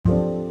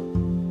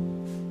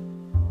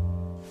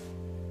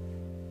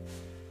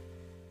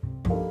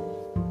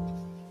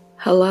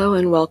Hello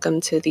and welcome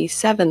to the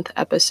 7th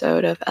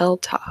episode of Elle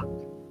Talk.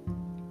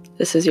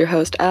 This is your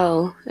host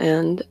Elle,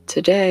 and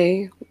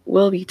today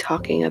we'll be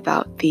talking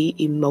about the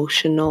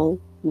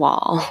emotional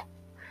wall.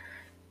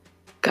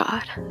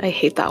 God, I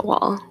hate that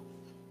wall.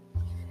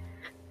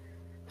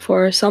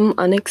 For some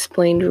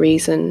unexplained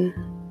reason,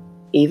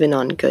 even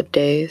on good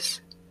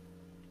days,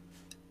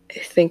 I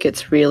think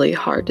it's really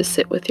hard to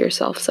sit with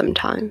yourself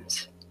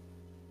sometimes,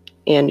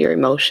 and your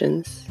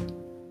emotions,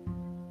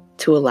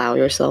 to allow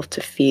yourself to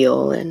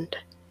feel and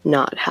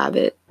not have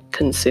it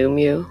consume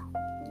you.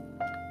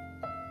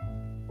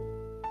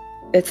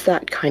 It's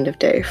that kind of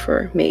day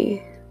for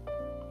me.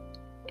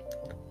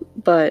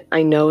 But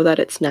I know that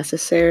it's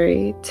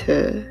necessary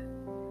to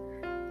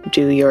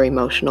do your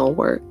emotional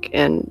work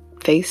and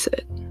face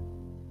it.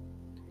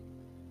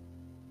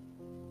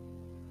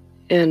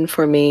 And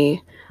for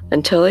me,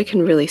 until I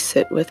can really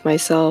sit with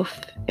myself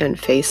and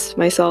face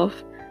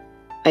myself,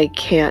 I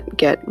can't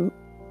get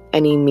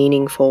any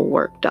meaningful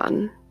work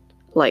done,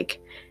 like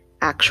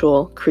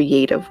actual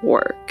creative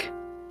work.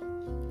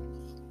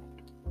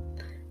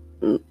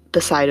 The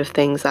side of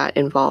things that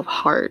involve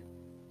heart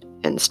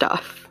and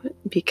stuff,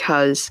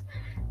 because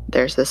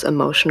there's this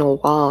emotional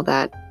wall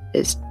that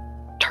is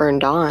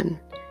turned on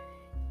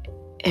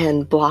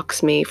and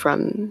blocks me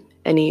from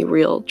any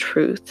real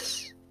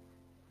truths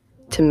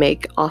to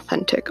make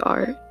authentic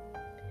art.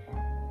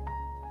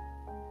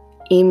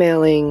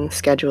 Emailing,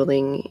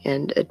 scheduling,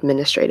 and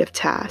administrative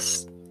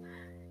tasks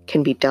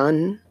can be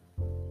done,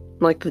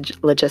 like the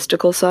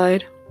logistical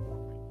side,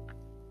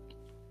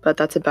 but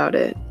that's about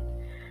it.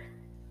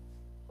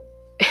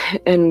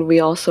 And we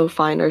also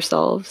find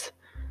ourselves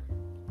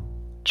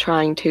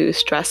trying to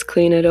stress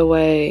clean it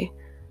away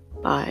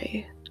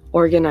by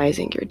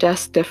organizing your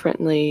desk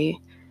differently,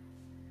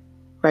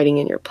 writing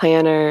in your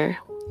planner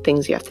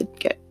things you have to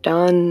get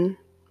done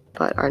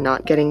but are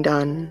not getting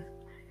done.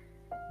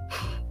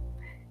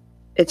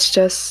 It's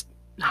just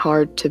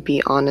hard to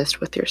be honest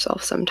with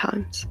yourself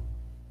sometimes.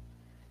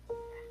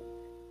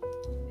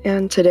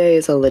 And today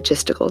is a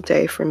logistical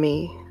day for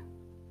me.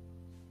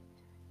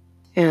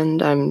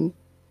 And I'm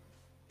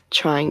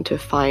trying to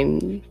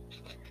find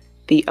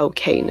the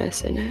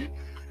okayness in it.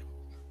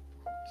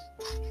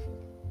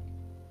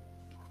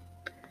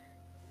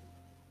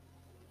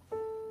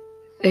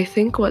 I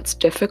think what's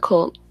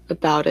difficult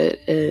about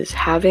it is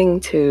having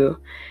to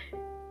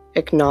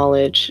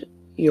acknowledge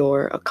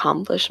your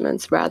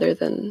accomplishments rather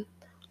than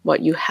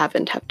what you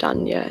haven't have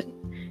done yet,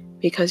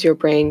 because your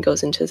brain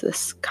goes into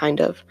this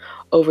kind of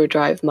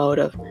overdrive mode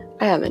of,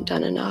 I haven't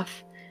done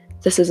enough.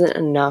 This isn't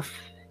enough.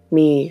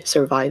 Me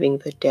surviving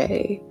the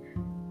day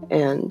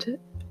and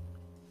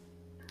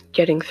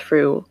getting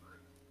through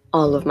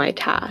all of my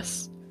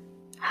tasks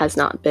has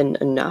not been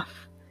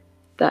enough,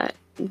 that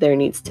there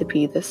needs to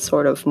be this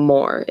sort of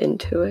more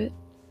into it.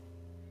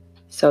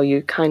 So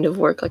you kind of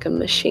work like a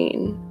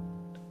machine.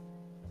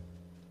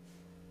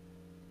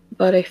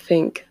 But I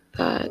think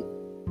that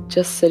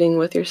just sitting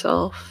with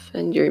yourself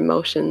and your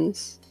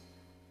emotions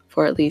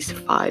for at least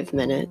 5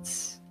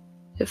 minutes,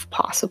 if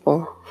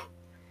possible,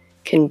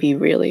 can be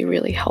really,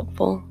 really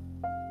helpful.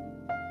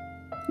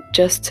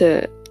 Just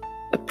to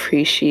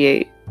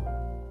appreciate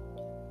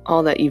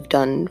all that you've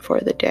done for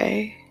the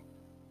day.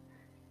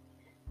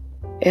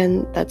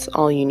 And that's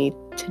all you need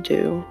to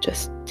do.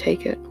 Just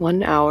take it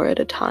 1 hour at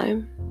a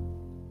time,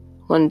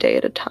 1 day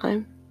at a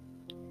time,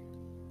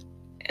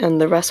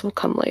 and the rest will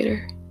come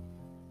later.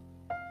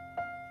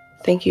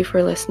 Thank you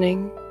for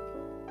listening,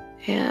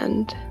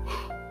 and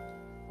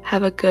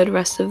have a good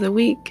rest of the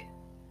week.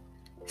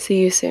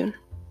 See you soon.